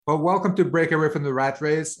Well, welcome to Break Away from the Rat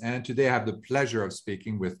Race. And today I have the pleasure of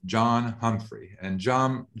speaking with John Humphrey. And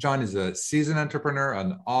John is a seasoned entrepreneur,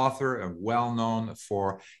 an author, and well known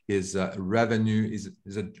for his revenue.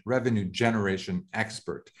 He's a revenue generation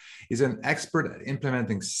expert. He's an expert at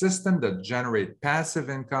implementing systems that generate passive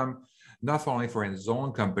income, not only for his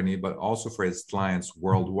own company, but also for his clients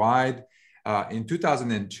worldwide. In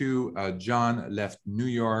 2002, John left New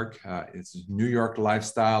York. It's New York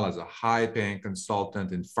lifestyle as a high-paying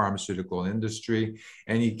consultant in pharmaceutical industry,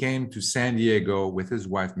 and he came to San Diego with his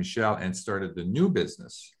wife Michelle and started the new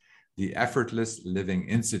business, the Effortless Living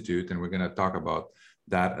Institute, and we're going to talk about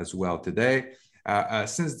that as well today.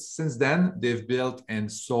 Since then, they've built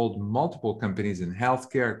and sold multiple companies in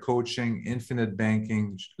healthcare, coaching, infinite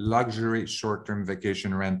banking, luxury, short-term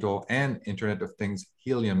vacation rental, and Internet of Things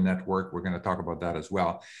Helium Network. We're going to talk about that as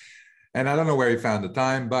well. And I don't know where he found the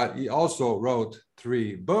time, but he also wrote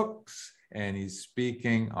 3 books, and he's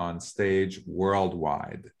speaking on stage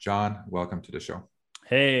worldwide. John, welcome to the show.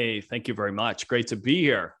 Hey, thank you very much. Great to be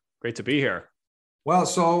here. Great to be here. Well,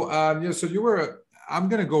 so you were. I'm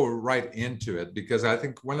going to go right into it because I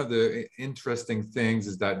think one of the interesting things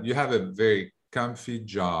is that you have a very comfy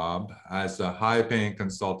job as a high-paying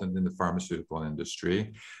consultant in the pharmaceutical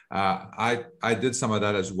industry. I did some of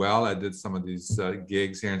that as well. I did some of these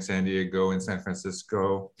gigs here in San Diego, in San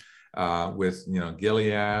Francisco, with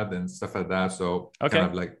Gilead and stuff like that. So kind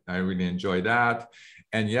of like I really enjoy that.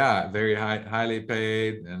 And yeah, very highly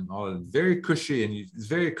paid and all very cushy, and it's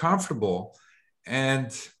very comfortable.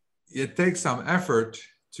 And it takes some effort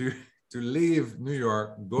to leave New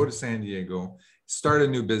York, go to San Diego, start a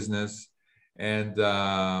new business. And, so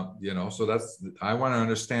I want to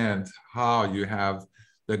understand how you have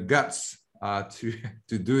the guts to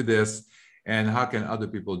do this, and how can other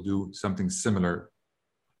people do something similar?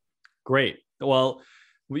 Great. Well,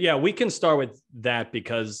 yeah, we can start with that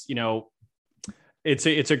because,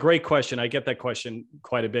 it's a great question. I get that question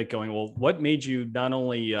quite a bit going, well, what made you not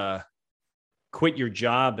only quit your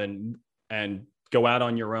job and go out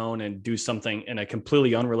on your own and do something in a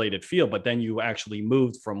completely unrelated field, but then you actually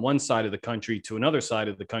moved from one side of the country to another side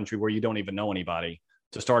of the country where you don't even know anybody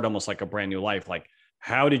to start almost like a brand new life. Like,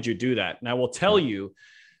 how did you do that? And I will tell you,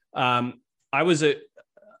 I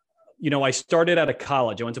started out of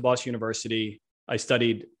college. I went to Boston University. I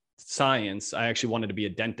studied science. I actually wanted to be a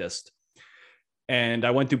dentist. And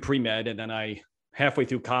I went through pre-med, and then halfway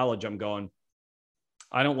through college, I'm going,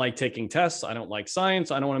 I don't like taking tests. I don't like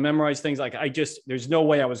science. I don't want to memorize things. There's no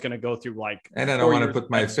way I was going to go through and I don't want to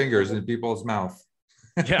put my fingers in people's mouth.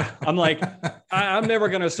 Yeah. I'm like, I'm never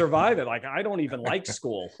going to survive it. Like, I don't even like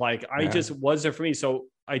school. Like, just wasn't for me. So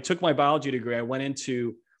I took my biology degree. I went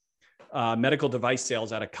into medical device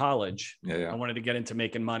sales out of college. I wanted to get into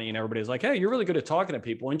making money, and everybody was like, hey, you're really good at talking to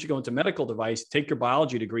people. Why don't you go into medical device, take your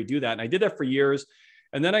biology degree, do that. And I did that for years.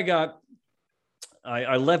 And then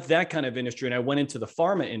I left that kind of industry, and I went into the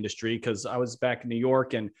pharma industry because I was back in New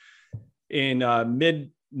York and in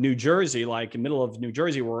mid New Jersey, like in middle of New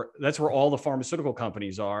Jersey, that's where all the pharmaceutical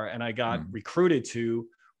companies are. And I got recruited to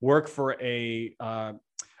work for a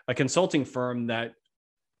consulting firm that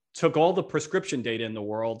took all the prescription data in the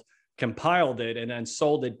world, compiled it, and then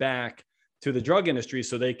sold it back to the drug industry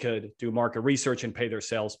so they could do market research and pay their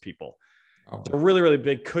salespeople. It's a really, really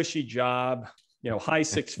big, cushy job, high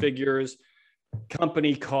 6 figures.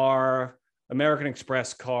 Company car, American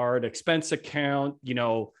Express card, expense account,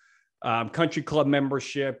 country club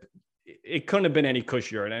membership. It couldn't have been any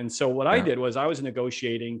cushier. And so what I did was I was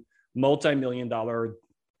negotiating multi-million-dollar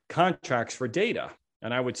contracts for data.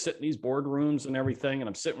 And I would sit in these boardrooms and everything, and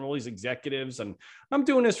I'm sitting with all these executives, and I'm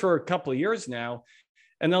doing this for a couple of years now.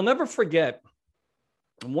 And I'll never forget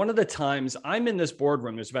one of the times I'm in this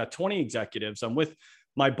boardroom, there's about 20 executives. I'm with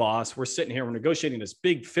my boss. We're sitting here, we're negotiating this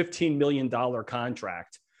big $15 million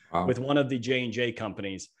contract with one of the J&J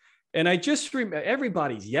companies. And I just remember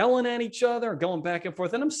everybody's yelling at each other, going back and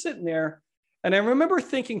forth. And I'm sitting there, and I remember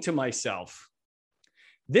thinking to myself,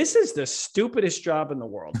 this is the stupidest job in the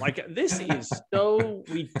world. Like, this is so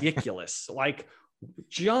ridiculous. Like,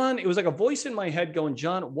 John, it was like a voice in my head going,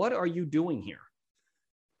 John, what are you doing here?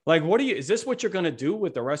 Like, is this what you're going to do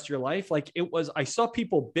with the rest of your life? Like, I saw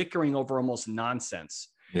people bickering over almost nonsense.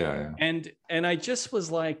 Yeah. And I just was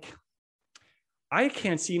like, I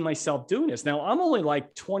can't see myself doing this. Now, I'm only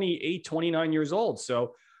like 28, 29 years old.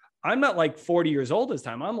 So I'm not like 40 years old this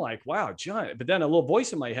time. I'm like, wow, John. But then a little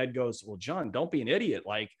voice in my head goes, well, John, don't be an idiot.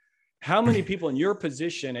 Like, how many people in your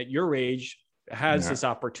position at your age has this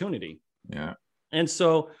opportunity? Yeah. And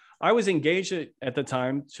so I was engaged at the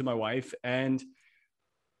time to my wife, and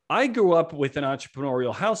I grew up with an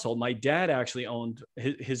entrepreneurial household. My dad actually owned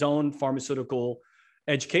his own pharmaceutical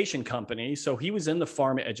education company. So he was in the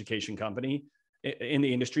pharma education company in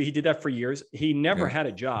the industry. He did that for years. He never had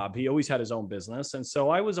a job. He always had his own business. And so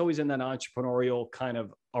I was always in that entrepreneurial kind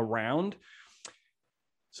of around.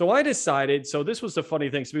 So I decided, so this was the funny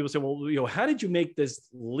thing. So people say, well, you know, how did you make this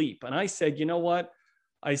leap? And I said, you know what?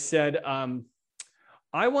 I said,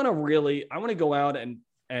 I want to go out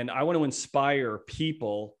and I want to inspire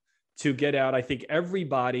people to get out. I think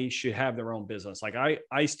everybody should have their own business. Like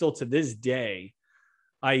I still, to this day,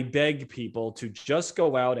 I beg people to just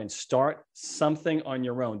go out and start something on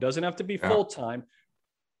your own. Doesn't have to be full-time,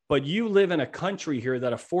 but you live in a country here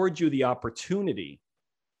that affords you the opportunity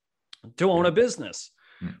to own a business.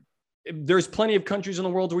 There's plenty of countries in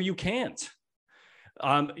the world where you can't.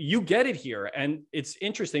 You get it here. And it's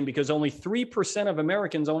interesting because only 3% of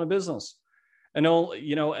Americans own a business. And only,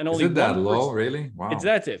 you know, and only is it that low, really? Wow.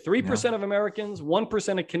 That's it. 3% of Americans,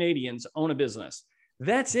 1% of Canadians own a business.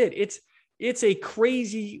 That's it. It's a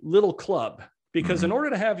crazy little club because in order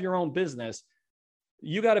to have your own business,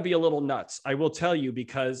 you got to be a little nuts. I will tell you,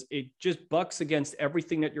 because it just bucks against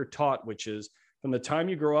everything that you're taught, which is from the time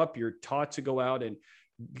you grow up, you're taught to go out and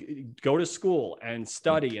go to school and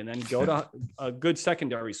study, and then go to a good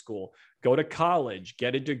secondary school, go to college,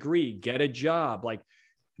 get a degree, get a job. Like,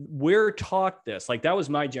 we're taught this. Like, that was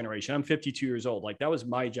my generation. I'm 52 years old. Like, that was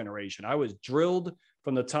my generation. I was drilled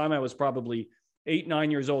from the time I was probably 8,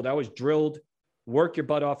 9 years old. I was drilled, work your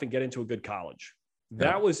butt off and get into a good college.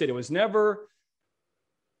 That was it. It was never,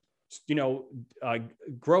 you know,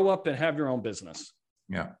 grow up and have your own business.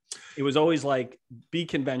 Yeah. It was always like, be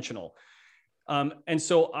conventional. And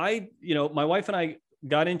so you know, my wife and I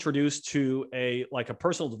got introduced to a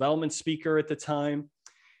personal development speaker at the time.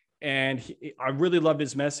 And I really loved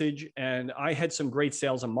his message. And I had some great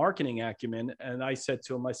sales and marketing acumen. And I said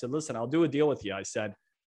to him, I said, listen, I'll do a deal with you. I said,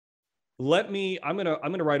 I'm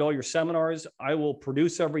going to write all your seminars. I will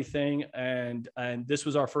produce everything. And this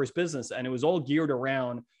was our first business. And it was all geared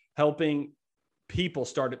around helping people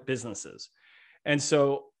start businesses. And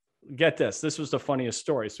so get this was the funniest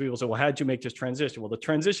story. So people say, well, how'd you make this transition? Well, the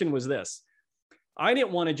transition was this. I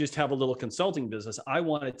didn't want to just have a little consulting business. I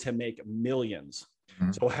wanted to make millions.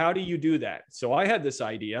 So how do you do that? So I had this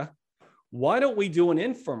idea. Why don't we do an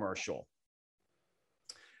infomercial?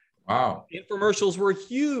 Wow. Infomercials were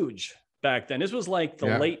huge back then. This was like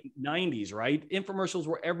the late 90s, right? Infomercials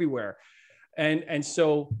were everywhere. And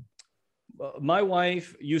so my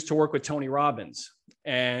wife used to work with Tony Robbins,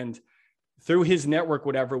 and through his network,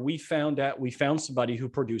 whatever, we found somebody who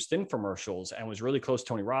produced infomercials and was really close to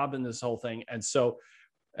Tony Robbins, this whole thing. And so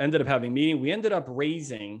ended up having a meeting. We ended up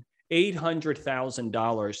raising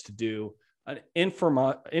 $800,000 to do an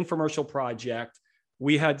infomercial project.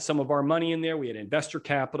 We had some of our money in there. We had investor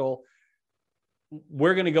capital.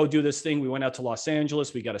 We're going to go do this thing. We went out to Los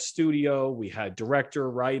Angeles. We got a studio. We had director,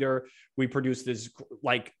 writer. We produced this,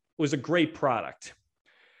 it was a great product.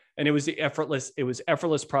 And it was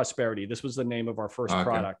Effortless Prosperity. This was the name of our first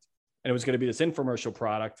product. And it was going to be this infomercial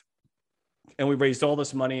product. And we raised all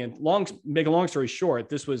this money. And make a long story short,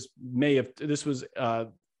 this was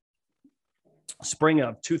spring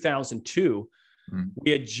of 2002.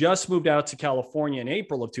 We had just moved out to California in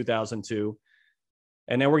April of 2002.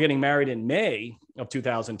 And then we're getting married in May of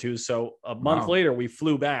 2002. So a month later, we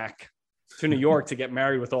flew back to New York to get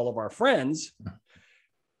married with all of our friends.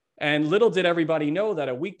 And little did everybody know that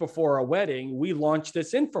a week before our wedding, we launched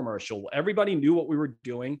this infomercial. Everybody knew what we were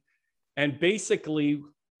doing. And basically,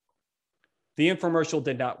 the infomercial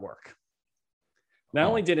did not work. Not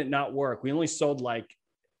only did it not work, we only sold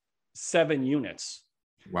 7 units.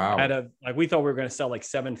 Wow. We thought we were going to sell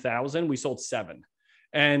 7,000. We sold 7.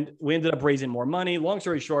 And we ended up raising more money. Long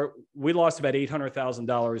story short, we lost about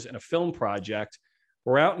 $800,000 in a film project.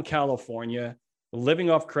 We're out in California, living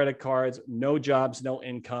off credit cards, no jobs, no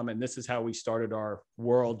income. And this is how we started our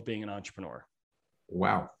world being an entrepreneur.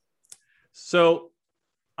 Wow. So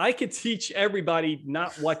I could teach everybody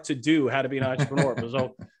not what to do, how to be an entrepreneur.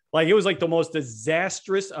 So it was the most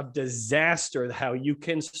disastrous of disaster. How you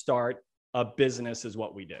can start a business is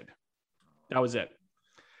what we did. That was it.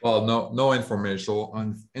 Well, no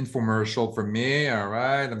infomercial for me. All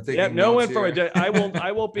right. I'm thinking. Yeah, no infomercial.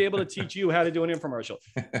 I won't be able to teach you how to do an infomercial.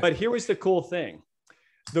 But here was the cool thing.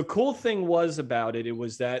 The cool thing was about it. It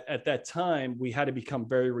was that at that time we had to become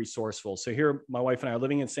very resourceful. So here, my wife and I are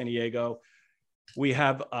living in San Diego. We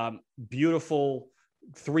have a beautiful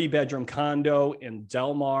 3-bedroom condo in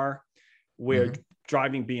Del Mar. We're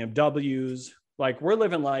driving BMWs. We're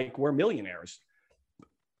living we're millionaires.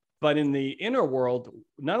 But in the inner world,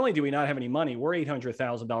 not only do we not have any money, we're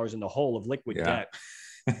 $800,000 in the hole of liquid debt.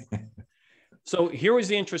 So here was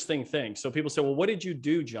the interesting thing. So people say, well, what did you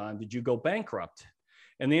do, John? Did you go bankrupt?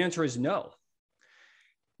 And the answer is no.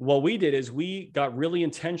 What we did is we got really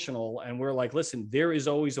intentional, and we're like, listen, there is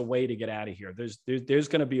always a way to get out of here. There's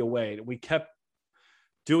going to be a way. We kept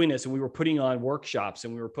doing this, and we were putting on workshops,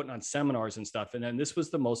 and we were putting on seminars and stuff. And then this was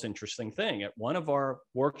the most interesting thing. At one of our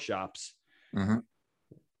workshops,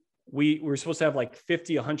 we were supposed to have like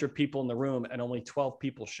 50, 100 people in the room, and only 12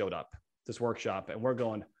 people showed up this workshop. And we're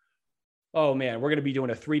going, oh man, we're going to be doing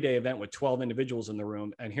a 3-day event with 12 individuals in the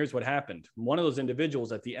room. And here's what happened. One of those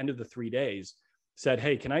individuals at the end of the 3 days said,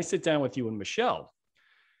 hey, can I sit down with you and Michelle?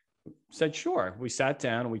 Said, sure. We sat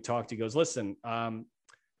down and we talked. He goes, listen,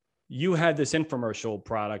 you had this infomercial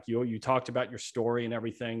product. You talked about your story and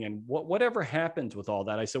everything. And whatever happened with all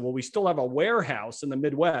that? I said, well, we still have a warehouse in the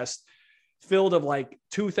Midwest filled of like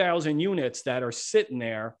 2,000 units that are sitting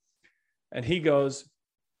there. And he goes,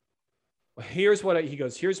 here's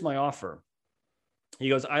my offer. He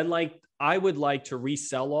goes, I would like to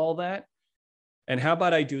resell all that. And how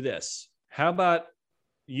about I do this? How about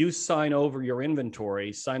you sign over your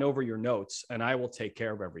inventory, sign over your notes, and I will take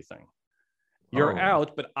care of everything. You're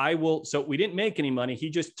out, but I will. So we didn't make any money. He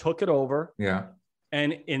just took it over. Yeah.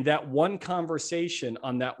 And in that one conversation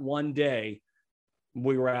on that one day,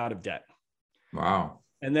 we were out of debt. Wow.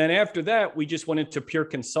 And then after that, we just went into pure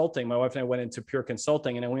consulting. My wife and I went into pure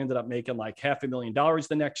consulting, and then we ended up making like $500,000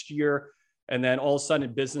 the next year. And then all of a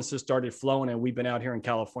sudden businesses started flowing, and we've been out here in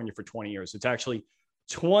California for 20 years. It's actually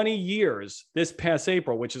 20 years this past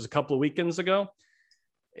April, which is a couple of weekends ago.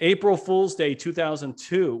 April Fool's Day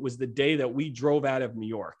 2002 was the day that we drove out of New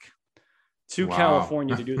York to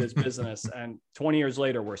California to do this business. And 20 years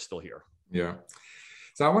later, we're still here. Yeah.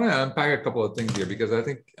 So I want to unpack a couple of things here, because I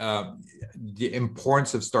think the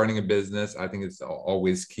importance of starting a business, I think it's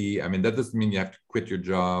always key. I mean, that doesn't mean you have to quit your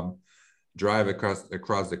job, drive across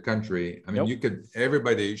the country. I mean,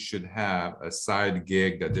 everybody should have a side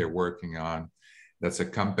gig that they're working on. That's a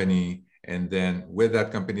company. And then with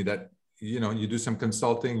that company that, you do some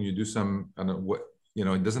consulting, you do some,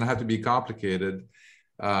 it doesn't have to be complicated.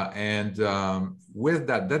 With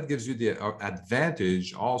that gives you the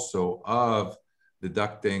advantage also of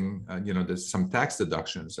deducting, there's some tax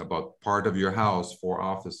deductions about part of your house for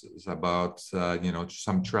offices, about,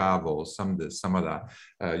 some travel, some this, some of that,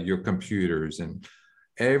 your computers. And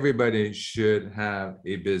everybody should have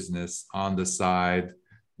a business on the side.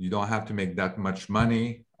 You don't have to make that much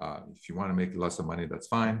money. If you want to make lots of money, that's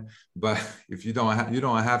fine. But if you don't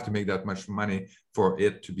have to make that much money for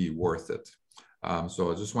it to be worth it.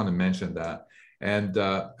 So I just want to mention that. And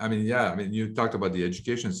you talked about the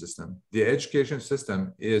education system. The education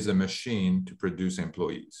system is a machine to produce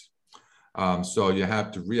employees. So you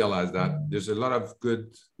have to realize that there's a lot of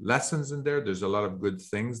good lessons in there. There's a lot of good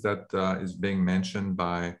things that is being mentioned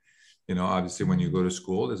by, obviously when you go to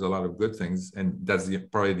school, there's a lot of good things. And that's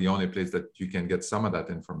probably the only place that you can get some of that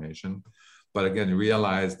information. But again,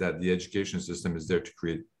 realize that the education system is there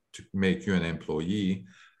to make you an employee.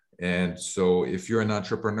 And so if you're an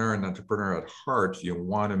entrepreneur at heart, you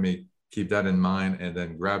want to keep that in mind, and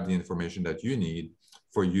then grab the information that you need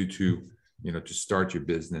for you to, to start your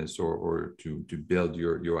business or to build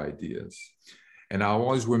your ideas. And I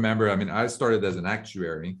always remember, I started as an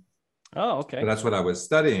actuary. Oh, okay. So that's what I was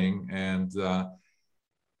studying. And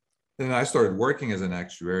then I started working as an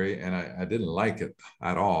actuary, and I didn't like it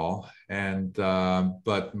at all. And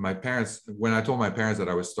but my parents, when I told my parents that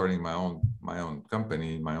I was starting my own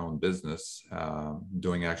company, my own business,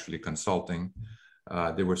 doing actually consulting,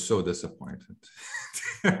 they were so disappointed.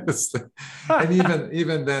 And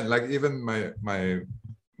even then, like even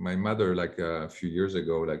my mother, like a few years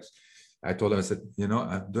ago, like I told them, I said,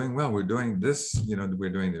 I'm doing well. We're doing this, we're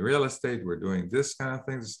doing the real estate. We're doing this kind of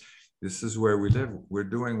things. This is where we live. We're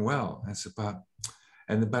doing well. I said, but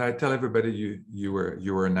I tell everybody you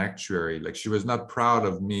were an actuary. Like, she was not proud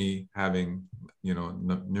of me having,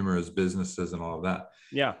 numerous businesses and all of that.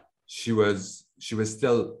 Yeah. She was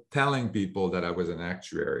still telling people that I was an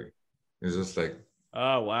actuary. It was just like,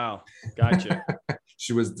 oh, wow. Gotcha.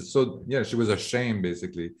 she was ashamed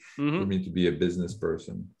basically for me to be a business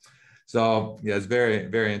person. So yeah, it's very,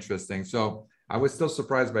 very interesting. So I was still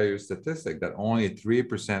surprised by your statistic that only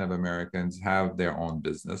 3% of Americans have their own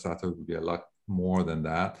business. I thought it would be a lot more than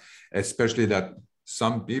that, especially that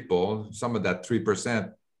some of that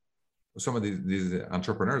 3%, some of these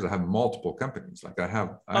entrepreneurs have multiple companies. Like I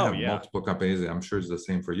have multiple companies. I'm sure it's the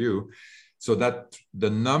same for you. So that the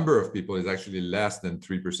number of people is actually less than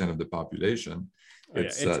 3% of the population.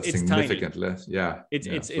 It's significant less. Yeah.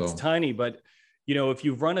 It's tiny, but if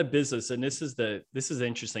you run a business, and this is the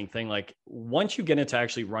interesting thing, like once you get into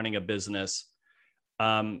actually running a business,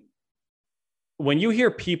 when you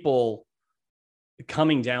hear people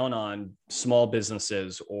coming down on small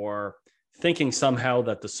businesses or thinking somehow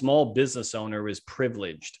that the small business owner is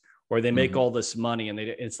privileged or they make all this money. And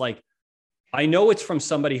it's like, I know it's from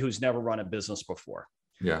somebody who's never run a business before.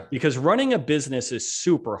 Yeah. Because running a business is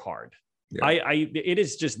super hard. Yeah. It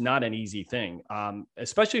is just not an easy thing,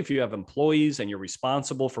 especially if you have employees and you're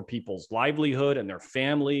responsible for people's livelihood and their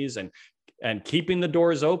families and keeping the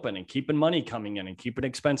doors open and keeping money coming in and keeping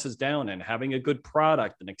expenses down and having a good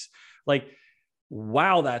product. And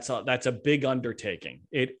wow, that's a big undertaking.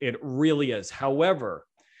 It really is. However,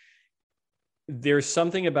 there's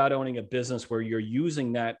something about owning a business where you're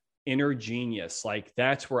using that inner genius. Like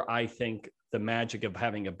that's where I think the magic of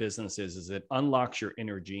having a business is it unlocks your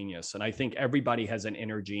inner genius. And I think everybody has an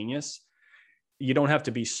inner genius. You don't have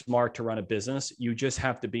to be smart to run a business. You just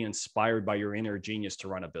have to be inspired by your inner genius to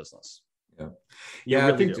run a business. Yeah.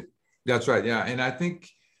 Really I think that's right. Yeah. And I think,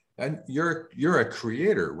 and you're a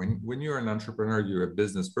creator. When you're an entrepreneur, you're a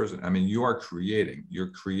business person. I mean, you're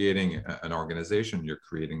creating an organization, you're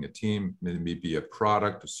creating a team, maybe a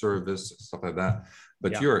product, a service, stuff like that.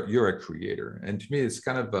 But you're a creator. And to me, it's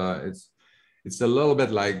kind of, it's a little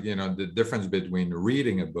bit like, the difference between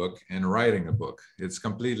reading a book and writing a book. It's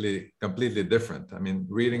completely different. I mean,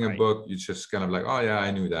 reading a book, you just kind of like, oh yeah,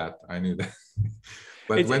 I knew that.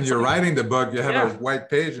 But when you're writing the book, you have a white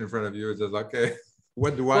page in front of you. It's just like, okay,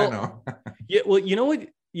 what do I know? Yeah. Well, you know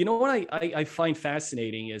what I find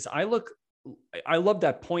fascinating is I love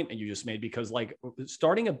that point that you just made, because like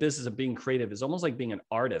starting a business and being creative is almost like being an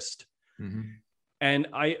artist. Mm-hmm. And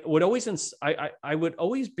I would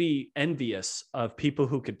always be envious of people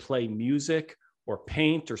who could play music or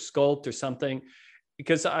paint or sculpt or something,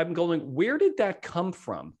 because I'm going, where did that come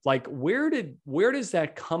from? Like, where does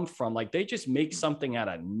that come from? Like, they just make something out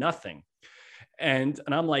of nothing. And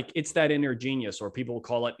I'm like, it's that inner genius, or people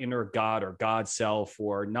call it inner God or God self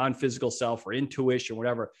or non-physical self or intuition,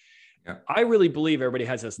 whatever. Yeah. I really believe everybody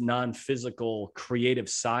has this non-physical creative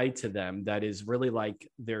side to them that is really like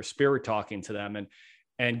their spirit talking to them.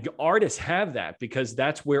 And artists have that because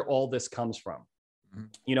that's where all this comes from.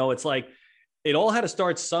 Mm-hmm. It's like, it all had to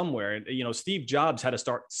start somewhere. Steve Jobs had to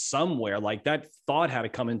start somewhere. Like that thought had to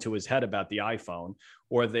come into his head about the iPhone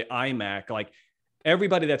or the iMac. Like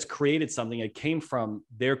everybody that's created something, it came from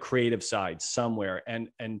their creative side somewhere.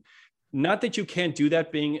 And not that you can't do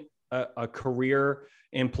that being a career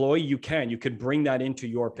employee, you could bring that into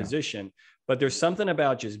your position, but there's something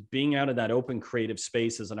about just being out of that open creative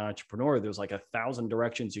space as an entrepreneur. There's like 1,000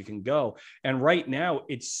 directions you can go. And right now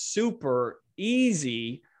it's super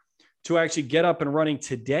easy to actually get up and running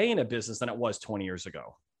today in a business than it was 20 years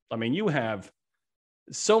ago. I mean, you have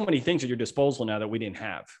so many things at your disposal now that we didn't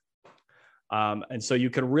have. And so you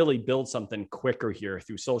can really build something quicker here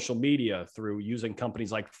through social media, through using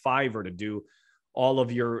companies like Fiverr to do all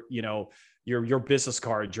of your business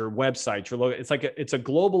cards, your website, your logo. It's a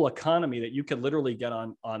global economy that you can literally get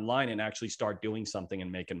online and actually start doing something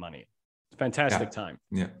and making money. It's a fantastic time.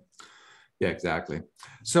 Yeah, exactly.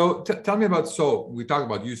 So tell me about, we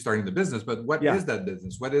talked about you starting the business, but what is that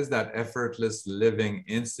business? What is that Effortless Living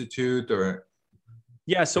Institute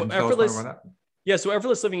So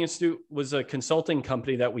Effortless Living Institute was a consulting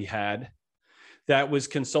company that we had that was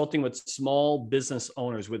consulting with small business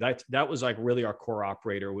owners. With that was like really our core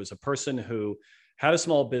operator, was a person who had a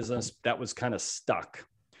small business that was kind of stuck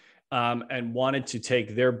and wanted to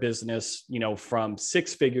take their business, from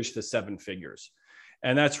 6 figures to 7 figures.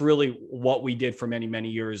 And that's really what we did for many, many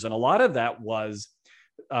years. And a lot of that was,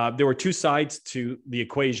 there were 2 sides to the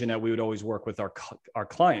equation that we would always work with our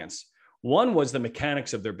clients. One was the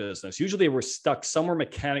mechanics of their business. Usually they were stuck somewhere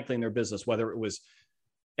mechanically in their business, whether it was,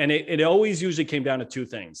 and it always usually came down to 2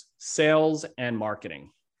 things, sales and marketing.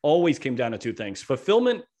 Always came down to 2 things.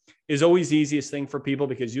 Fulfillment is always the easiest thing for people,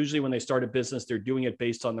 because usually when they start a business, they're doing it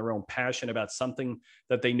based on their own passion about something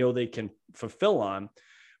that they know they can fulfill on.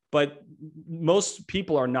 But most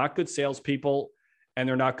people are not good salespeople and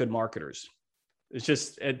they're not good marketers. It's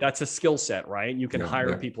just, that's a skill set, right? You can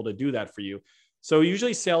hire people to do that for you. So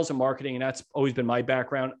usually sales and marketing, and that's always been my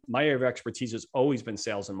background. My area of expertise has always been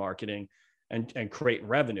sales and marketing and create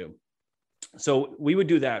revenue. So we would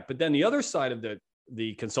do that. But then the other side of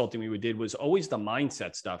the consulting we did was always the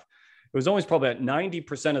mindset stuff. It was always probably at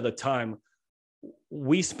 90% of the time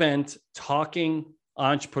we spent talking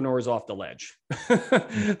entrepreneurs off the ledge.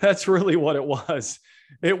 That's really what it was.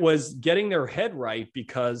 It was getting their head right,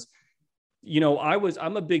 because,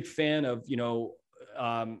 I'm a big fan of,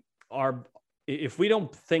 if we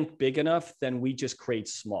don't think big enough, then we just create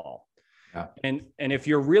small. Yeah. And if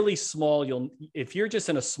you're really small, if you're just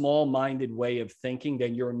in a small-minded way of thinking,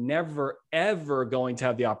 then you're never, ever going to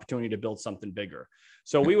have the opportunity to build something bigger.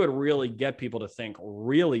 So we would really get people to think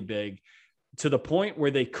really big, to the point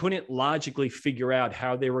where they couldn't logically figure out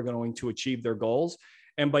how they were going to achieve their goals.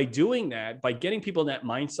 And by doing that, by getting people in that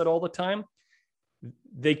mindset all the time,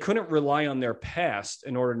 they couldn't rely on their past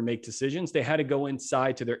in order to make decisions. They had to go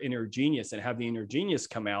inside to their inner genius and have the inner genius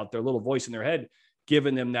come out, their little voice in their head,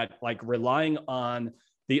 giving them that, like, relying on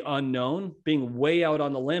the unknown, being way out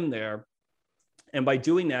on the limb there. And by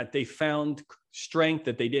doing that, they found strength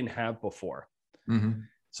that they didn't have before. Mm-hmm.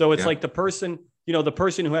 So it's like the person, the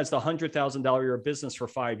person who has the $100,000 a year business for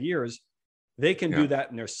 5 years, they can do that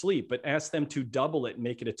in their sleep, but ask them to double it and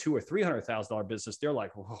make it a $200,000 or $300,000 business. They're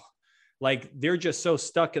like, whoa. Like, they're just so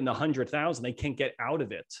stuck in the 100,000, they can't get out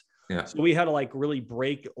of it. Yeah. So we had to, like, really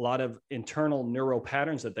break a lot of internal neural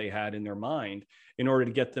patterns that they had in their mind in order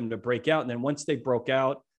to get them to break out. And then once they broke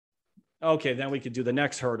out, okay, then we could do the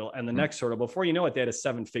next hurdle and the next hurdle. Before you know it, they had a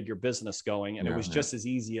 7-figure business going, and it was just as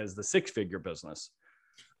easy as the 6-figure business.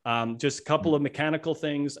 Just a couple of mechanical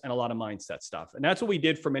things and a lot of mindset stuff. And that's what we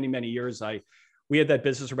did for many, many years. We had that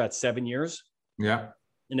business for about 7 years. Yeah.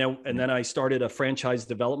 And then I started a franchise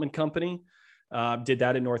development company, did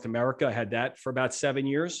that in North America. I had that for about 7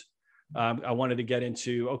 years. I wanted to get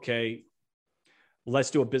into, okay,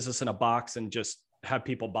 let's do a business in a box and just have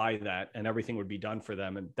people buy that and everything would be done for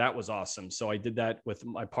them. And that was awesome. So I did that with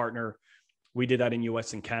my partner. We did that in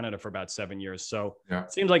US and Canada for about 7 years. So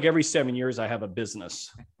it seems like every 7 years I have a business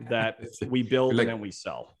that we build and then we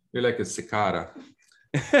sell. You're like a cicada.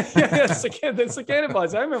 The cicada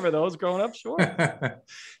buzz. I remember those growing up. Sure.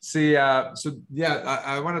 See,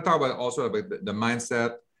 I want to talk about also about the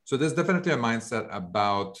mindset. So there's definitely a mindset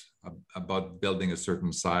about building a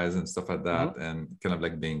certain size and stuff like that, and kind of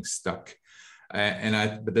like being stuck.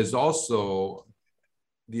 But there's also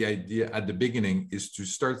the idea at the beginning is to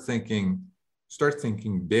start thinking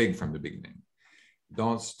big from the beginning.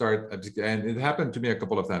 Don't start, and it happened to me a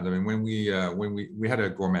couple of times. I mean, when we had a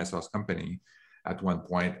gourmet sauce company at one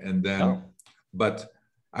point, and then, but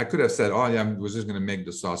I could have said, we're just going to make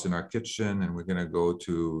the sauce in our kitchen, and we're going to go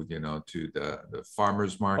to the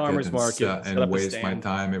farmer's market and waste my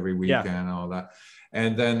time every weekend and all that.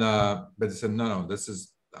 And then, but I said, no,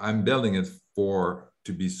 I'm building it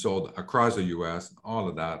to be sold across the US, all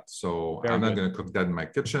of that. So I'm not going to cook that in my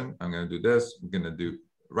kitchen. I'm going to do this. I'm going to do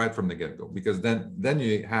right from the get-go, because then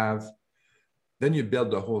you build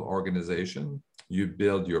the whole organization. You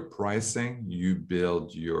build your pricing, you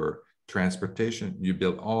build your transportation, you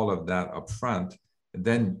build all of that up front.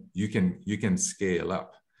 Then you can scale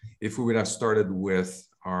up. If we would have started with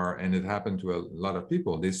and it happened to a lot of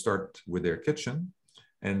people, they start with their kitchen,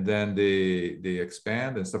 and then they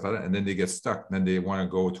expand and stuff like that, and then they get stuck. Then they want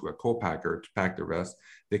to go to a co-packer to pack the rest.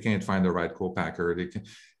 They can't find the right co-packer. They can,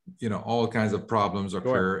 all kinds of problems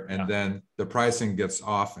occur, and then the pricing gets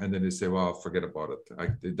off, and then they say, well, forget about it.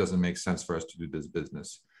 It doesn't make sense for us to do this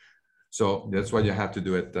business. So that's why you have to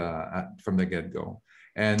do it from the get-go.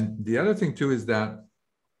 And the other thing too is that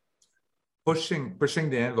pushing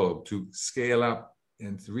the envelope to scale up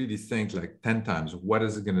and to really think like 10 times, what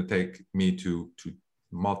is it going to take me to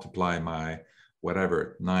multiply my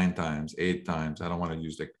whatever 9 times, 8 times. I don't want to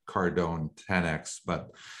use like Cardone 10x, but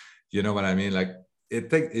you know what I mean? Like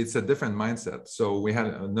it's a different mindset. So we had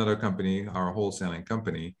another company, our wholesaling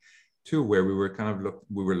company too, where we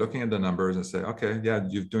were looking at the numbers and say, okay, yeah,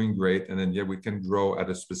 you're doing great. And then, we can grow at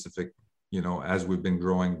a specific, as we've been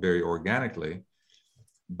growing very organically,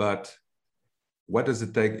 but what does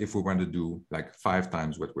it take if we want to do like 5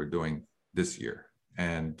 times what we're doing this year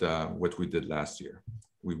and what we did last year?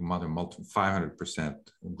 We multiplied 500%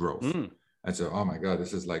 growth. And so, oh my God,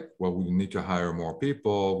 this is like, well, we need to hire more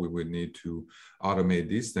people. We would need to automate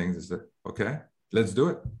these things. It's like, okay, let's do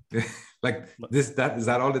it. Like is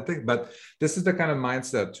that all it takes? But this is the kind of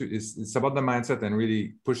mindset too. It's about the mindset and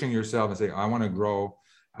really pushing yourself and say, I want to grow.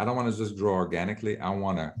 I don't want to just grow organically. I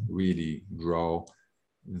want to really grow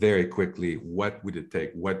very quickly. What would it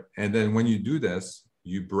take? And then when you do this,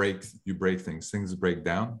 you break things break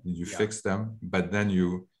down, you fix them, but then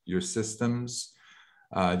your systems,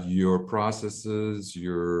 your processes,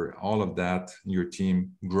 all of that, your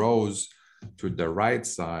team grows to the right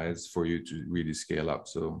size for you to really scale up.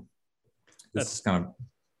 So that's kind of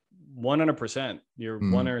 100%. You're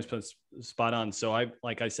 100% spot on. So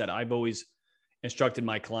like I said, I've always instructed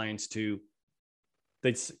my clients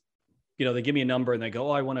they give me a number and they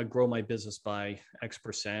go, I want to grow my business by X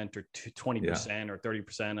percent or 20% or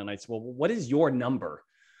 30%. And I said, well, what is your number?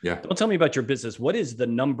 Yeah. Don't tell me about your business. What is the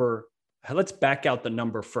number? Let's back out the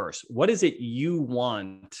number first. What is it you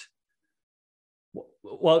want?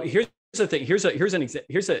 Well, here's the thing. Here's a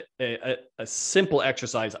simple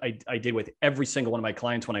exercise I did with every single one of my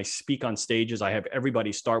clients when I speak on stages. I have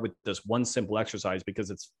everybody start with this one simple exercise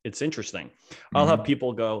because it's interesting. I'll have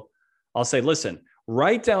people go, I'll say, listen,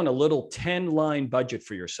 write down a little 10-line budget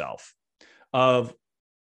for yourself of,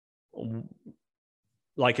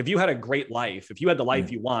 like, if you had a great life, if you had the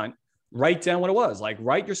life you want, write down what it was. Like,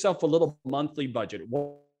 write yourself a little monthly budget.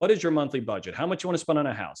 What is your monthly budget? How much you want to spend on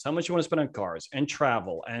a house? How much you want to spend on cars and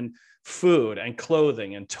travel and food and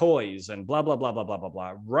clothing and toys and blah, blah, blah, blah, blah, blah,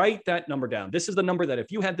 blah. Write that number down. This is the number that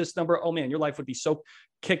if you had this number, oh man, your life would be so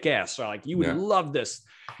kick-ass. So like, you would love this.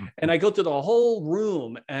 And I go through the whole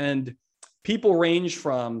room, and people range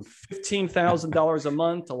from $15,000 a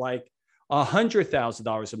month to like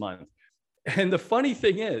 $100,000 a month. And the funny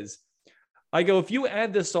thing is, I go, if you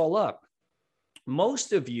add this all up,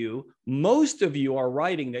 most of you are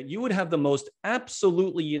writing that you would have the most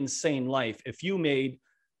absolutely insane life if you made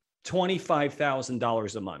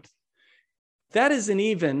 $25,000 a month. That isn't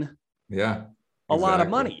even a lot of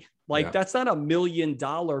money. Like, that's not $1 million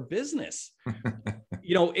business.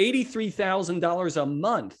 $83,000 a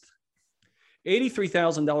month.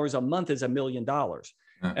 $83,000 a month is $1 million.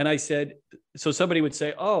 And I said, so somebody would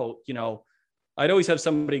say, oh, I'd always have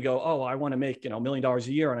somebody go, oh, I want to make, $1 million a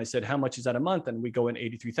year. And I said, how much is that a month? And we go in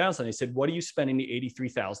 83,000. I said, what are you spending the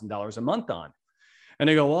 $83,000 a month on? And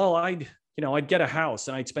they go, well, I'd get a house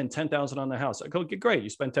and I'd spend 10,000 on the house. I go, great. You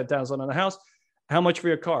spend 10,000 on the house. How much for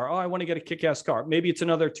your car? Oh, I want to get a kick-ass car. Maybe it's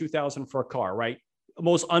another 2,000 for a car, right? The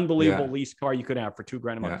most unbelievable lease car you could have for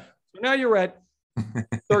 $2,000 a month. So now you're at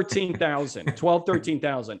 13,000,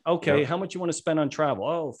 13,000. Okay. How much you want to spend on travel?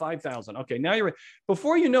 Oh, 5,000. Okay. Now you're,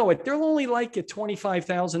 before you know it, they'll only like it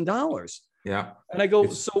 $25,000. Yeah. And I go,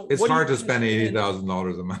 it's hard to spend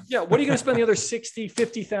 $80,000 a month. Yeah. What are you going to spend the other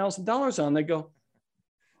 $50,000 on? They go,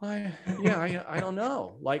 I don't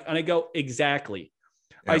know. Like, and I go, exactly.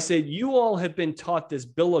 Yeah. I said, you all have been taught this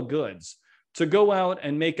bill of goods to go out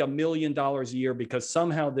and make $1 million a year because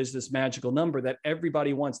somehow there's this magical number that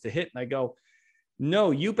everybody wants to hit. And I go,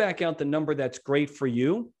 no, you back out the number that's great for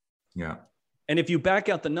you. Yeah. And if you back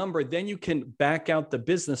out the number, then you can back out the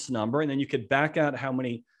business number, and then you could back out how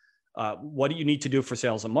many, what do you need to do for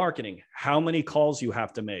sales and marketing, how many calls you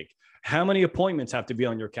have to make, how many appointments have to be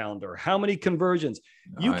on your calendar, how many conversions.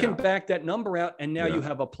 You can back that number out, and now you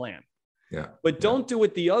have a plan. Yeah. But don't do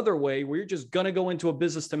it the other way where you're just going to go into a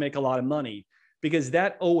business to make a lot of money, because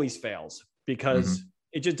that always fails, because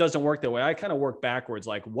it just doesn't work that way. I kind of work backwards.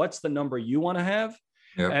 Like, what's the number you want to have?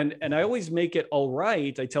 Yep. And I always make it all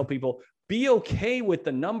right. I tell people, be okay with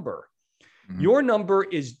the number. Your number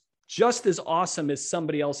is just as awesome as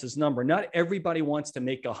somebody else's number. Not everybody wants to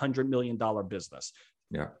make $100 million business.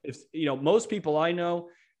 Yeah. If, most people I know,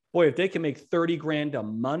 boy, if they can make 30 grand a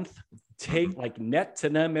month, take like net to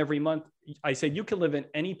them every month. I said, you can live in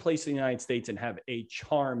any place in the United States and have a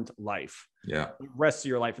charmed life. Yeah. The rest of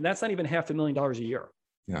your life. And that's not even $500,000 a year.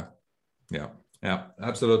 Yeah. Yeah. Yeah,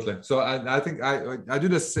 absolutely. So I think I do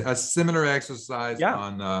this a similar exercise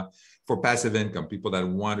on for passive income. People that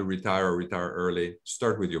want to retire or retire early,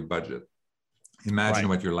 start with your budget. Imagine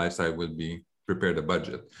what your lifestyle would be. Prepare the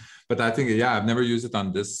budget. But I think I've never used it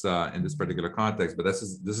on this in this particular context. But this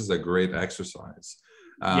is a great exercise.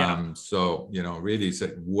 So really say,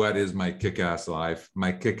 what is my kick-ass life?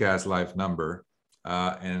 My kick-ass life number,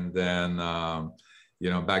 and then.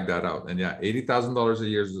 Back that out. And $80,000 a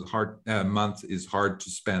year is hard. Month is hard to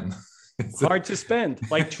spend. It's hard to spend.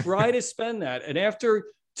 Like, try to spend that. And after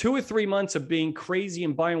 2 or 3 months of being crazy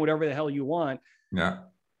and buying whatever the hell you want,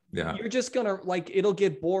 you're just gonna, like, it'll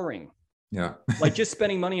get boring. Yeah. Like, just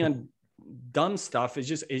spending money on dumb stuff is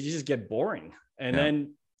just get boring. And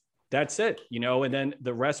then that's it, and then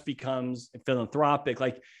the rest becomes philanthropic.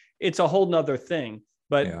 Like, it's a whole nother thing.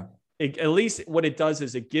 But at least what it does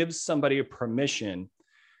is it gives somebody a permission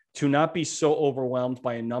to not be so overwhelmed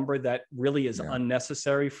by a number that really is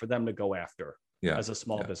unnecessary for them to go after as a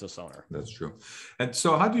small business owner. That's true. And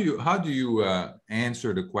so how do you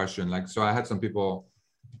answer the question? Like, so I had some people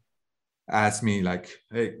ask me like,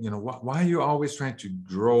 hey, why are you always trying to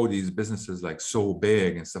grow these businesses like so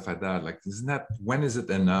big and stuff like that? Like, when is it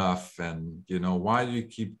enough? And, why do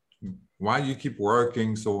you keep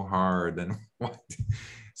working so hard? And what?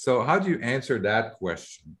 So how do you answer that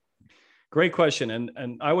question? Great question.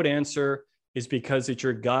 And I would answer is because it's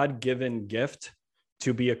your God-given gift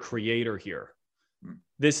to be a creator here.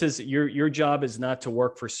 This is your job is not to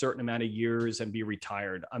work for a certain amount of years and be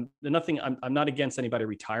retired. I'm not against anybody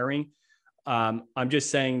retiring. I'm just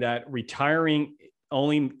saying that retiring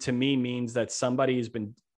only to me means that somebody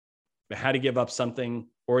had to give up something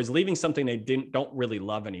or is leaving something they don't really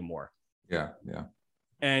love anymore. Yeah.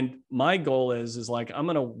 And my goal is like, I'm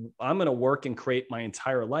going to work and create my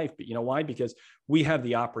entire life. But you know why? Because we have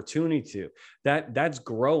the opportunity to. That's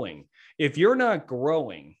growing. If you're not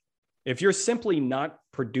growing, if you're simply not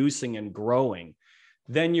producing and growing,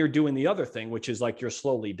 then you're doing the other thing, which is like you're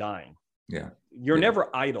slowly dying. Yeah. You're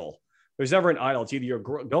never idle. There's never an idle. It's either you're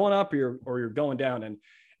going up or you're going down.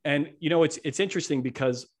 And you know, it's interesting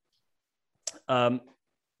because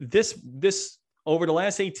this over the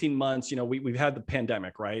last 18 months, you know, we've had the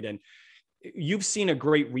pandemic, right? And you've seen a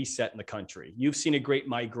great reset in the country. You've seen a great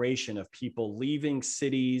migration of people leaving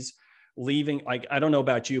cities, leaving, like, I don't know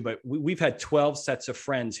about you, but we've had 12 sets of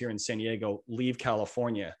friends here in San Diego leave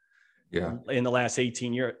California in the last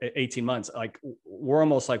 18 months. Like, we're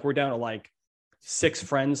almost like, we're down to like 6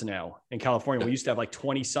 friends now in California. We used to have like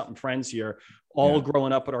 20 something friends here, all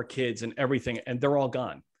growing up with our kids and everything, and they're all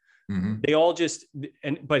gone. Mm-hmm. They all just,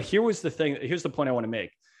 but here's the point I want to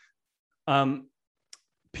make.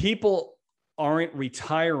 People aren't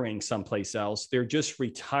retiring someplace else. They're just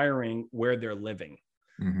retiring where they're living.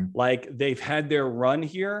 Mm-hmm. Like, they've had their run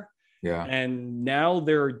here. Yeah. And now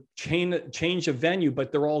they're change of venue,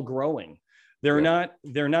 but they're all growing. They're not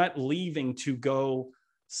leaving to go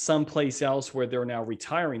someplace else where they're now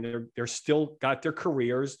retiring. They're still got their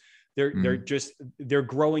careers. They're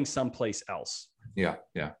growing someplace else. Yeah.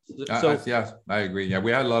 So I agree. Yeah.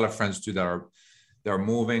 We had a lot of friends too that are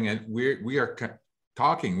moving, and we are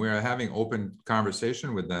talking, we are having open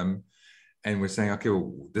conversation with them. And we're saying, okay,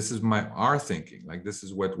 well, this is our thinking. Like, this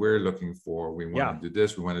is what we're looking for. We want to do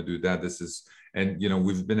this. We want to do that. This is, and, you know,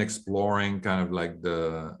 we've been exploring kind of like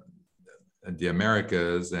the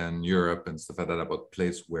Americas and Europe and stuff like that, about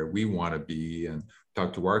place where we want to be, and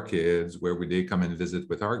talk to our kids, where would they come and visit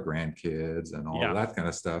with our grandkids and all that kind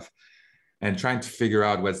of stuff. And trying to figure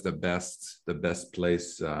out what's the best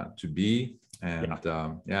place to be. And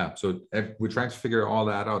so we're trying to figure all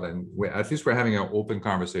that out, and at least we're having an open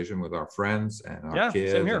conversation with our friends and our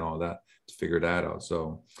kids and all that to figure that out.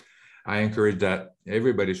 So I encourage that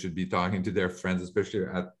everybody should be talking to their friends, especially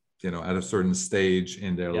at a certain stage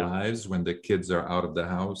in their lives, when the kids are out of the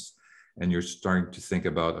house and you're starting to think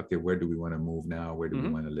about, okay, where do we want to move now? Where do we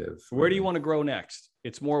want to live? Where do you want to grow next?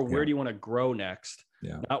 It's more, where do you want to grow next?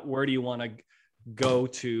 Not where do you want to go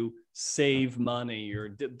to save money,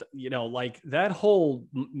 or, you know, like, that whole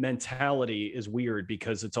mentality is weird,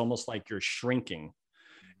 because it's almost like you're shrinking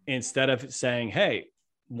instead of saying, hey,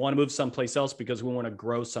 want to move someplace else because we want to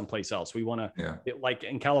grow someplace else. We want to, like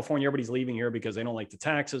in California, everybody's leaving here because they don't like the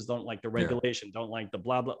taxes, don't like the regulation, don't like the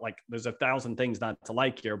blah, blah. Like, there's 1,000 things not to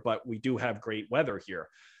like here, but we do have great weather here.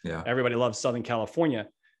 Yeah. Everybody loves Southern California.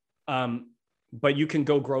 But you can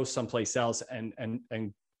go grow someplace else, and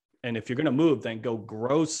if you're going to move, then go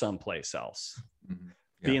grow someplace else. Mm-hmm.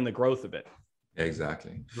 Be in the growth of it.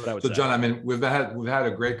 Exactly. So, John, I mean, we've had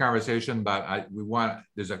a great conversation, but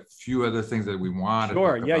there's a few other things that we want to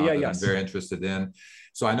talk about that I'm very interested in.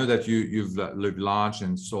 So I know that you've launched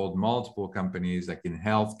and sold multiple companies, like in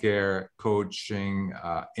healthcare, coaching,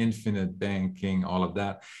 infinite banking, all of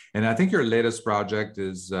that. And I think your latest project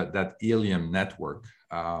is that Helium Network.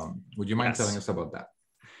 Would you mind telling us about that?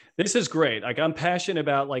 This is great. Like, I'm passionate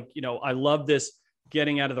about, like, you know, I love this,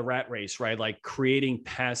 getting out of the rat race, right? Like, creating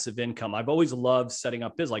passive income. I've always loved setting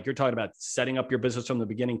up business. Like, you're talking about setting up your business from the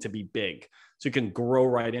beginning to be big, so you can grow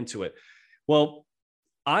right into it. Well,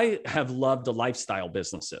 I have loved the lifestyle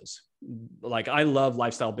businesses. Like, I love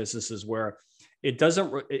lifestyle businesses where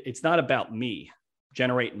it's not about me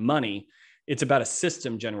generating money. It's about a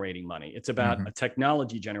system generating money. It's about a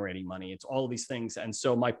technology generating money. It's all of these things. And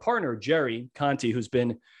so my partner, Jerry Conti, who's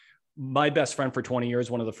been my best friend for 20 years,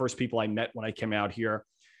 one of the first people I met when I came out here.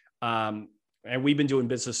 And we've been doing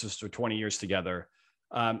businesses for 20 years together.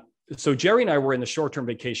 So Jerry and I were in the short-term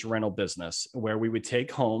vacation rental business, where we would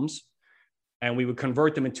take homes and we would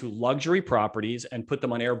convert them into luxury properties and put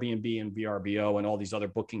them on Airbnb and VRBO and all these other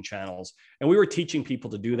booking channels. And we were teaching people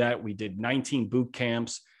to do that. We did 19 boot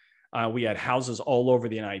camps. We had houses all over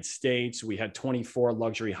the United States. We had 24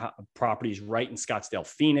 luxury properties right in Scottsdale,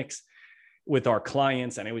 Phoenix, with our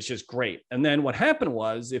clients. And it was just great. And then what happened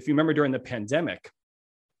was, if you remember during the pandemic,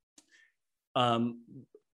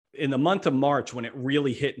 in the month of March, when it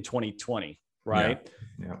really hit in 2020, right?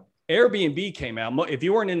 Yeah. Airbnb came out. If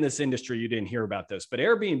you weren't in this industry, you didn't hear about this, but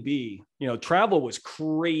Airbnb, you know, travel was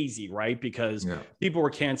crazy, right? Because people were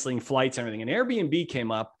canceling flights and everything. And Airbnb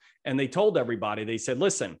came up and they told everybody, they said,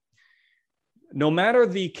 listen, no matter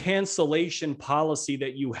the cancellation policy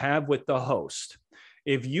that you have with the host,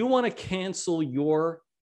 if you want to cancel your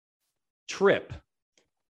trip,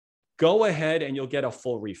 go ahead and you'll get a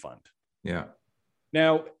full refund. Yeah.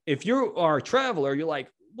 Now, if you are a traveler, you're like,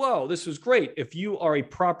 whoa, this was great. If you are a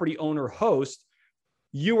property owner host,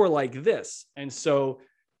 you are like this. And so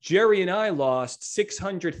Jerry and I lost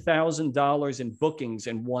 $600,000 in bookings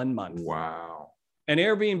in 1 month. Wow. And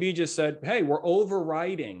Airbnb just said, hey, we're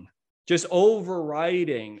overriding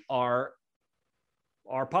our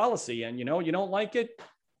policy. And you don't like it?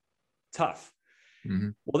 Tough. Mm-hmm.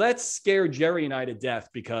 Well, that scared Jerry and I to death,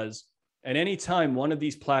 because at any time, one of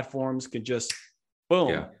these platforms could just,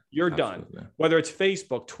 boom, you're absolutely done. Whether it's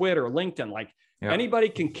Facebook, Twitter, LinkedIn, like anybody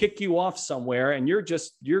can kick you off somewhere and you're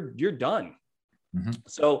done. Mm-hmm.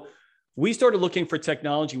 So we started looking for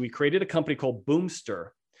technology. We created a company called Boomster,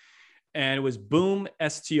 and it was Boom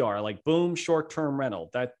STR, like Boom Short-Term Rental.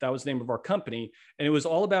 That was the name of our company. And it was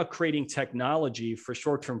all about creating technology for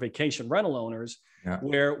short-term vacation rental owners,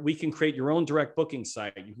 where we can create your own direct booking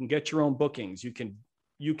site. You can get your own bookings. You can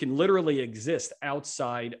literally exist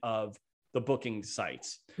outside of the booking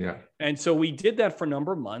sites. Yeah. And so we did that for a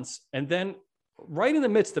number of months. And then right in the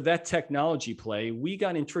midst of that technology play, we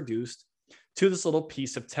got introduced to this little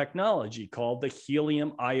piece of technology called the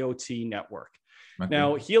Helium IoT network. Okay.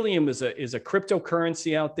 Now, Helium is a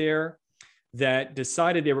cryptocurrency out there that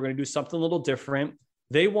decided they were going to do something a little different.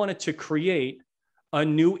 They wanted to create a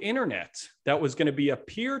new internet that was going to be a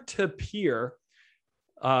peer-to-peer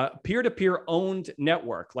owned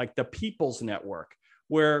network, like the People's Network,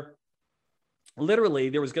 where literally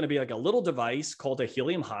there was going to be like a little device called a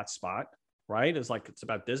Helium hotspot, right? It's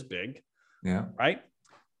about this big, right?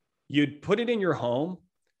 You'd put it in your home,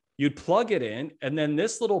 you'd plug it in, and then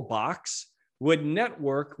this little box would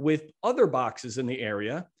network with other boxes in the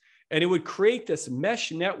area. And it would create this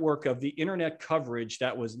mesh network of the internet coverage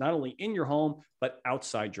that was not only in your home, but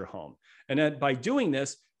outside your home. And then by doing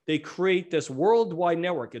this, they create this worldwide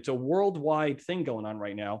network. It's a worldwide thing going on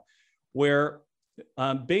right now, where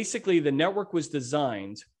basically the network was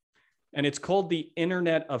designed, and it's called the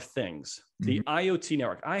Internet of Things, the IoT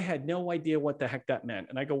network. I had no idea what the heck that meant.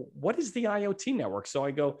 And I go, what is the IoT network? So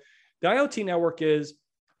I go, the IoT network is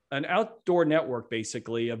an outdoor network,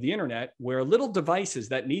 basically, of the internet, where little devices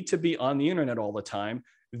that need to be on the internet all the time,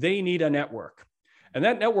 they need a network. And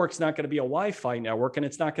that network's not going to be a Wi-Fi network, and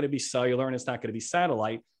it's not going to be cellular, and it's not going to be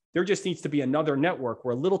satellite. There just needs to be another network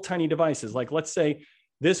where little tiny devices, like let's say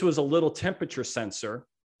this was a little temperature sensor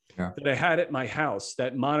that I had at my house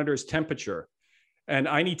that monitors temperature. And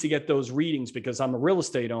I need to get those readings because I'm a real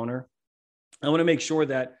estate owner. I want to make sure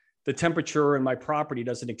that the temperature in my property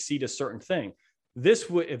doesn't exceed a certain thing.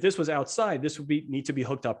 If this was outside, this would need to be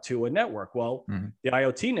hooked up to a network. Well, the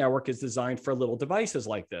IoT network is designed for little devices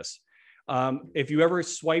like this. If you ever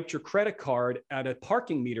swiped your credit card at a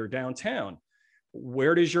parking meter downtown,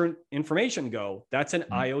 where does your information go? That's an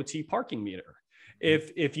IoT parking meter.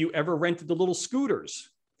 If you ever rented the little scooters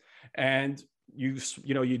and you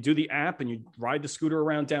do the app and you ride the scooter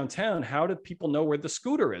around downtown, how do people know where the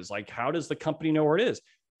scooter is? Like, how does the company know where it is?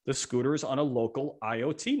 The scooter is on a local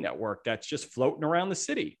IoT network that's just floating around the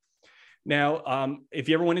city. Now, if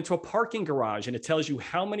you ever went into a parking garage and it tells you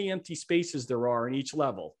how many empty spaces there are in each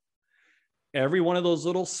level, every one of those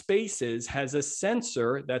little spaces has a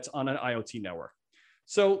sensor that's on an IoT network.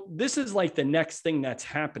 So this is like the next thing that's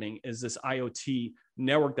happening, is this IoT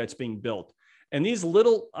network that's being built. And these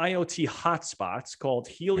little IoT hotspots called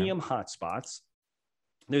Helium hotspots,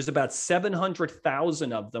 there's about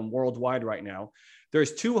 700,000 of them worldwide right now.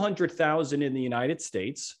 There's 200,000 in the United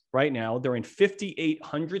States right now. They're in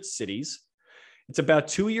 5,800 cities. It's about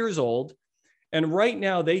 2 years old. And right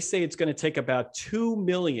now they say it's going to take about 2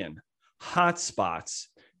 million hotspots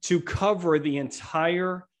to cover the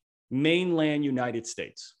entire mainland United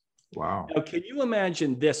States. Wow. Now, can you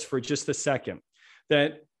imagine this for just a second?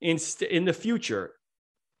 That in the future,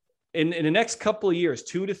 in the next couple of years,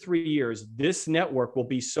 2 to 3 years, this network will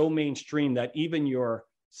be so mainstream that even your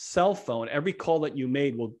cell phone, every call that you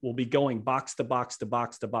made will be going box to box to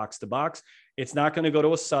box to box to box. It's not going to go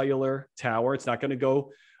to a cellular tower. It's not going to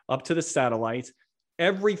go up to the satellites.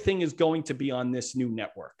 Everything is going to be on this new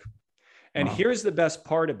network. And here's the best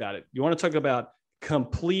part about it. You want to talk about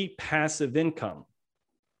complete passive income.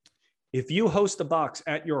 If you host a box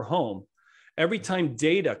at your home, every time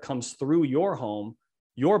data comes through your home,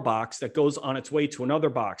 your box that goes on its way to another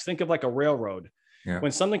box, think of like a railroad.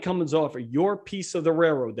 When something comes off of your piece of the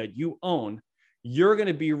railroad that you own, you're going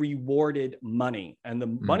to be rewarded money. And the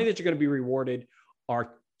money that you're going to be rewarded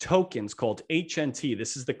are tokens called HNT.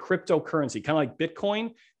 This is the cryptocurrency, kind of like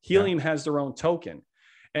Bitcoin. Helium has their own token.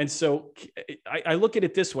 And so I look at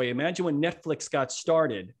it this way. Imagine when Netflix got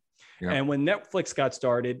started. And when Netflix got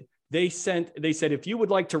started, they said, if you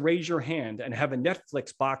would like to raise your hand and have a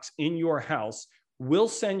Netflix box in your house, we'll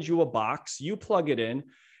send you a box. You plug it in.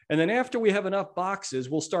 And then after we have enough boxes,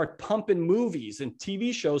 we'll start pumping movies and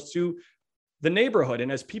TV shows to the neighborhood.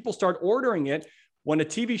 And as people start ordering it, when a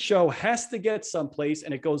TV show has to get someplace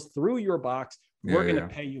and it goes through your box, we're going to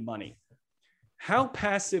pay you money. How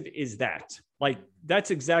passive is that? Like,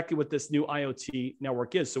 that's exactly what this new IoT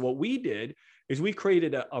network is. So what we did is we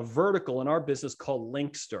created a vertical in our business called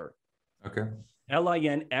Linkster. Okay.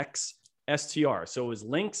 LINXSTR. So it was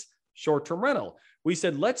Links short-term rental. We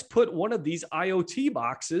said, let's put one of these IoT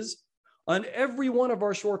boxes on every one of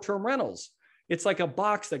our short-term rentals. It's like a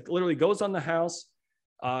box that literally goes on the house,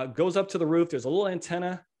 goes up to the roof. There's a little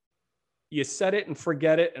antenna. You set it and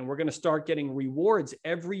forget it. And we're going to start getting rewards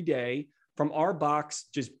every day from our box,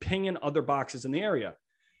 just pinging other boxes in the area.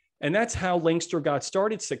 And that's how Linkster got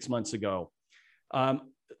started 6 months ago.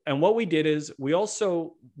 And what we did is we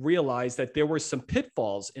also realized that there were some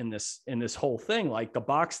pitfalls in this whole thing. Like, the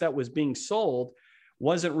box that was being sold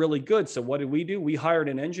wasn't really good. So what did we do? We hired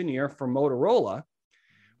an engineer from Motorola.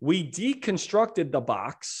 We deconstructed the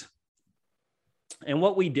box. And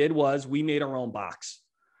what we did was we made our own box.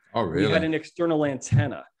 Oh, really? We had an external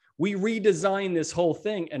antenna. We redesigned this whole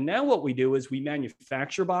thing. And now what we do is we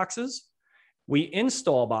manufacture boxes, we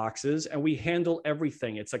install boxes, and we handle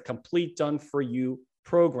everything. It's a complete done for you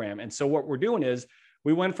program. And so what we're doing is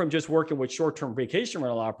we went from just working with short-term vacation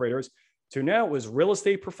rental operators to now it was real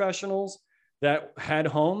estate professionals that had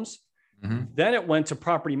homes. Mm-hmm. Then it went to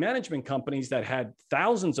property management companies that had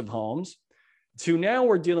thousands of homes, to now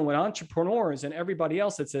we're dealing with entrepreneurs and everybody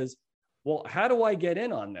else that says, well, how do I get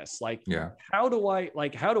in on this? Like, how do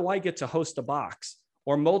I get to host a box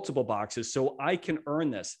or multiple boxes so I can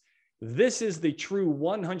earn this? This is the true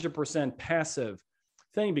 100% passive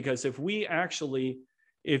thing, because if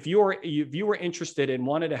you were interested and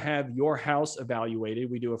wanted to have your house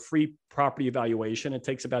evaluated, we do a free property evaluation. It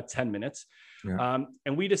takes about 10 minutes.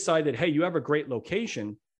 And we decided, hey, you have a great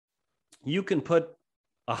location. You can put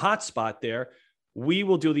a hotspot there. We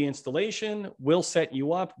will do the installation. We'll set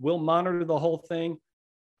you up. We'll monitor the whole thing.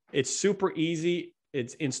 It's super easy.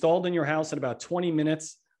 It's installed in your house in about 20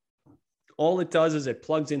 minutes. All it does is it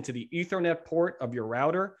plugs into the Ethernet port of your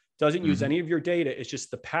router. Doesn't use any of your data. It's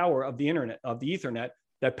just the power of the internet, of the Ethernet,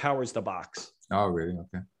 that powers the box. Oh, really?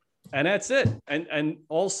 Okay. And that's it. And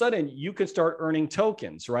all of a sudden you can start earning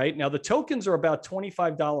tokens, right? Now the tokens are about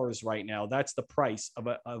 $25 right now. That's the price of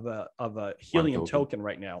a Helium token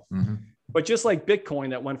right now. Mm-hmm. But just like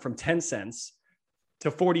Bitcoin that went from 10 cents to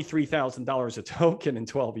 $43,000 a token in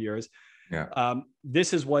 12 years.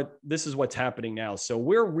 This is what's happening now. So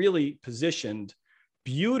we're really positioned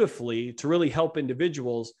beautifully to really help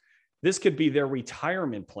individuals. This could be their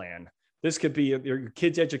retirement plan. This could be your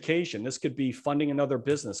kid's education. This could be funding another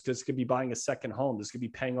business. This could be buying a second home. This could be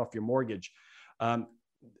paying off your mortgage.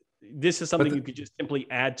 This is something you could just simply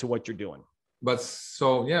add to what you're doing. But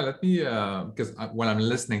so, let me, because when I'm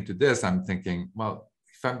listening to this, I'm thinking, well,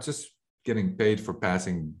 if I'm just getting paid for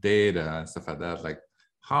passing data and stuff like that, like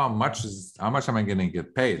how much am I going to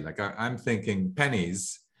get paid? Like I'm thinking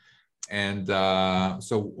pennies. And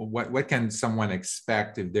so what can someone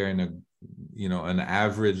expect if they're in an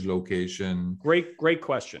average location? Great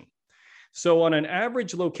question. So on an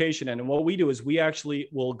average location, and what we do is we actually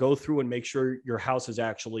will go through and make sure your house is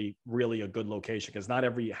actually really a good location, because not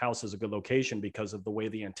every house is a good location because of the way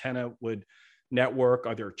the antenna would network.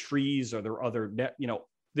 Are there trees? Are there other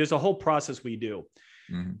there's a whole process we do.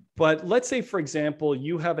 Mm-hmm. But let's say, for example,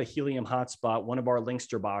 you have a Helium hotspot, one of our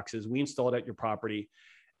Linkster boxes, we installed at your property,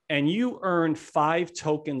 and you earn 5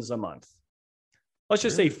 tokens a month. Let's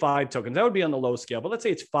just say 5 tokens. That would be on the low scale, but let's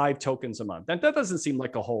say it's 5 tokens a month. And that doesn't seem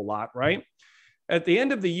like a whole lot, right? At the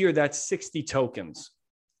end of the year, that's 60 tokens.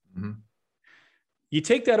 Mm-hmm. You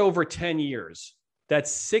take that over 10 years, that's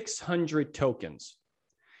 600 tokens.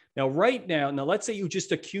 Now, let's say you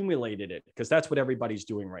just accumulated it, because that's what everybody's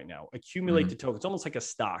doing right now. Accumulate the tokens, almost like a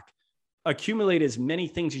stock. Accumulate as many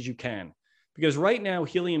things as you can, because right now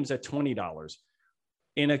Helium's at $20.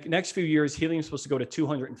 In the next few years, Helium is supposed to go to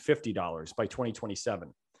 $250 by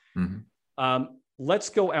 2027. Mm-hmm. Let's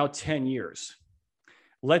go out 10 years.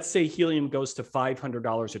 Let's say Helium goes to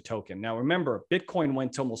 $500 a token. Now, remember, Bitcoin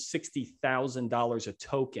went to almost $60,000 a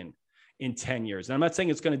token in 10 years. And I'm not saying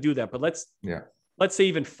it's going to do that, but let's say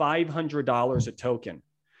even $500 a token,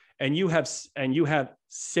 and you have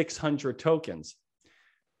 600 tokens.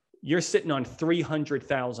 You're sitting on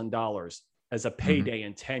 $300,000 as a payday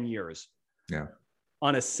in 10 years. Yeah.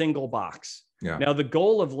 On a single box. Yeah. Now, the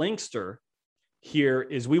goal of Linkster here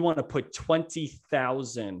is we want to put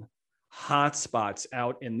 20,000 hotspots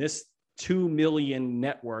out in this 2 million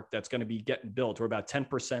network that's going to be getting built. We're about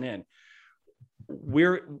 10% in.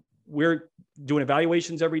 We're doing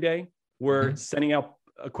evaluations every day. We're sending out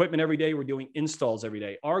equipment every day. We're doing installs every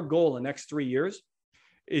day. Our goal in the next 3 years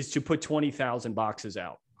is to put 20,000 boxes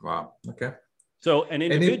out. Wow. Okay. So, and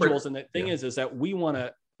individuals, and the thing is that we want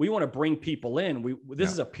to bring people in.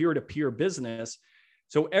 This is a peer-to-peer business.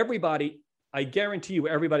 So everybody, I guarantee you,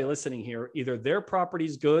 everybody listening here, either their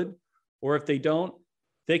property's good, or if they don't,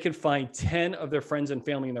 they can find 10 of their friends and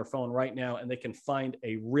family in their phone right now, and they can find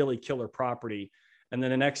a really killer property. And then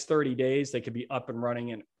the next 30 days, they could be up and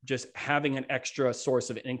running and just having an extra source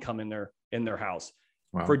of income in their house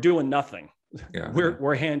for doing nothing. Yeah.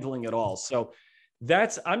 We're handling it all. So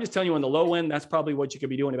I'm just telling you, on the low end, that's probably what you could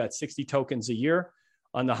be doing, about 60 tokens a year.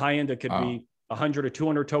 On the high end, it could be 100 or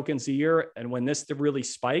 200 tokens a year. And when this really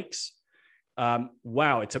spikes,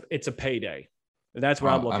 it's a payday. That's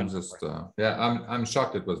what I'm looking for. I'm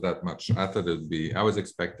shocked it was that much. I thought I was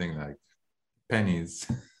expecting like pennies.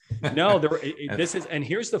 No, and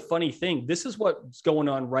here's the funny thing. This is what's going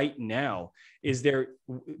on right now is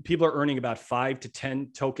people are earning about 5 to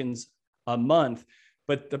 10 tokens a month,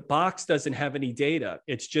 but the box doesn't have any data.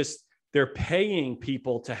 It's just, they're paying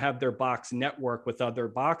people to have their box network with other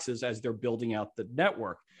boxes as they're building out the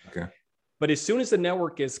network. Okay. But as soon as the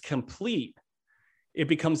network is complete, it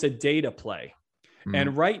becomes a data play.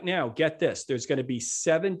 And right now, get this, there's going to be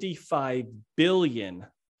 75 billion,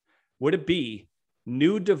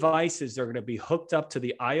 new devices that are going to be hooked up to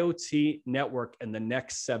the IoT network in the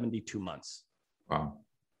next 72 months. Wow.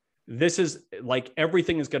 This is like,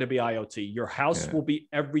 everything is going to be IoT. Your house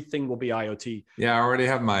everything will be IoT. Yeah, I already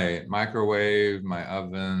have my microwave, my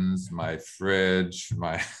ovens, my fridge,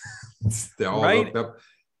 they're all hooked up.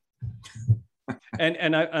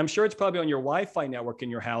 And I'm sure it's probably on your Wi-Fi network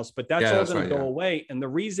in your house, but that's all going to go away. And the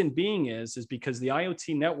reason being is because the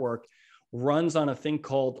IoT network runs on a thing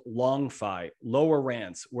called LongFi, lower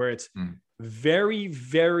RANs, where it's very,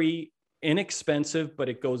 very inexpensive, but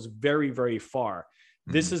it goes very, very far.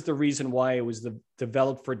 This is the reason why it was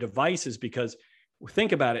developed for devices, because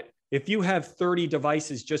think about it. If you have 30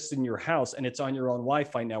 devices just in your house and it's on your own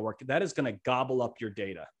Wi-Fi network, that is going to gobble up your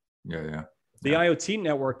data. Yeah. The IoT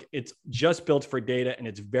network, it's just built for data and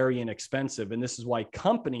it's very inexpensive. And this is why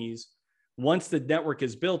companies, once the network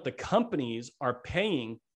is built, the companies are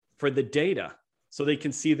paying for the data so they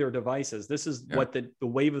can see their devices. This is what the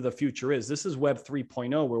wave of the future is. This is Web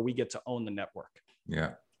 3.0, where we get to own the network.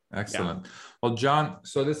 Yeah. Excellent. Well, John,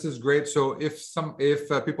 so this is great. So if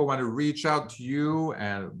people want to reach out to you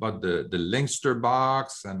and about the Linkster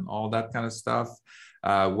box and all that kind of stuff,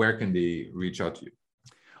 where can they reach out to you?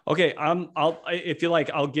 Okay, if you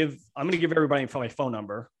like, I'm going to give everybody my phone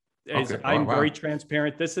number. I'm very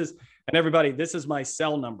transparent. This is my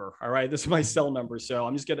cell number. All right, this is my cell number.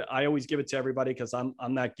 So I always give it to everybody because I'm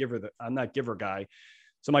that giver guy.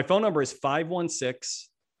 So my phone number is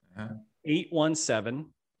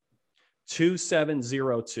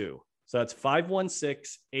 516-817-2702. So that's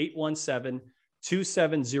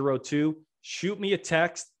 516-817-2702. Shoot me a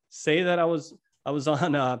text. Say that I was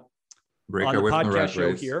on the podcast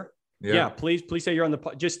show here. Yeah. Please say you're on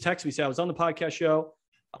just text me. Say I was on the podcast show.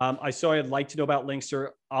 I saw I'd like to know about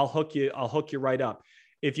Linkster. I'll hook you right up.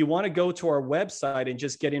 If you want to go to our website and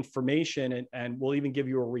just get information, and we'll even give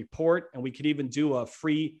you a report, and we could even do a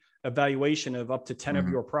free evaluation of up to 10 of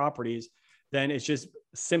your properties, then it's just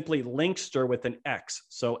simply Linkster with an X.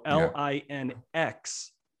 So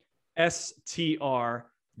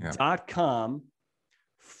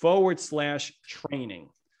linxter.com/training.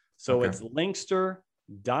 So it's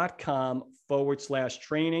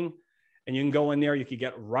linkster.com/training. And you can go in there. You can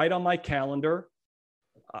get right on my calendar.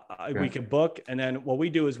 We can book. And then what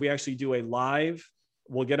we do is we actually do a live.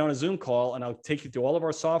 We'll get on a Zoom call and I'll take you through all of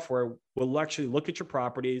our software. We'll actually look at your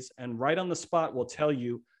properties, and right on the spot, we'll tell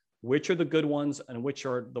you which are the good ones and which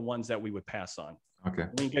are the ones that we would pass on. Okay.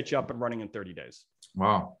 We can get you up and running in 30 days.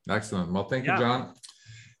 Wow. Excellent. Well, thank you, John. It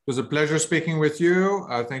was a pleasure speaking with you.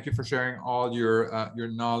 Thank you for sharing all your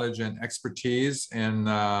knowledge and expertise in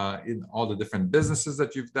all the different businesses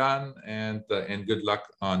that you've done, and good luck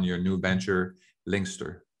on your new venture,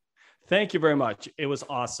 Linkster. Thank you very much. It was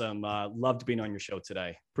awesome. Loved being on your show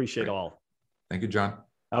today. Appreciate it all. Thank you, John.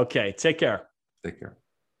 Okay. Take care. Take care.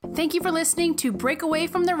 Thank you for listening to Break Away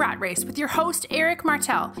from the Rat Race with your host, Eric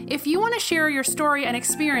Martel. If you want to share your story and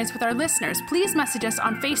experience with our listeners, please message us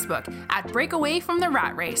on Facebook at Break Away from the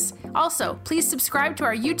Rat Race. Also, please subscribe to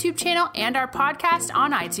our YouTube channel and our podcast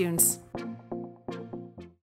on iTunes.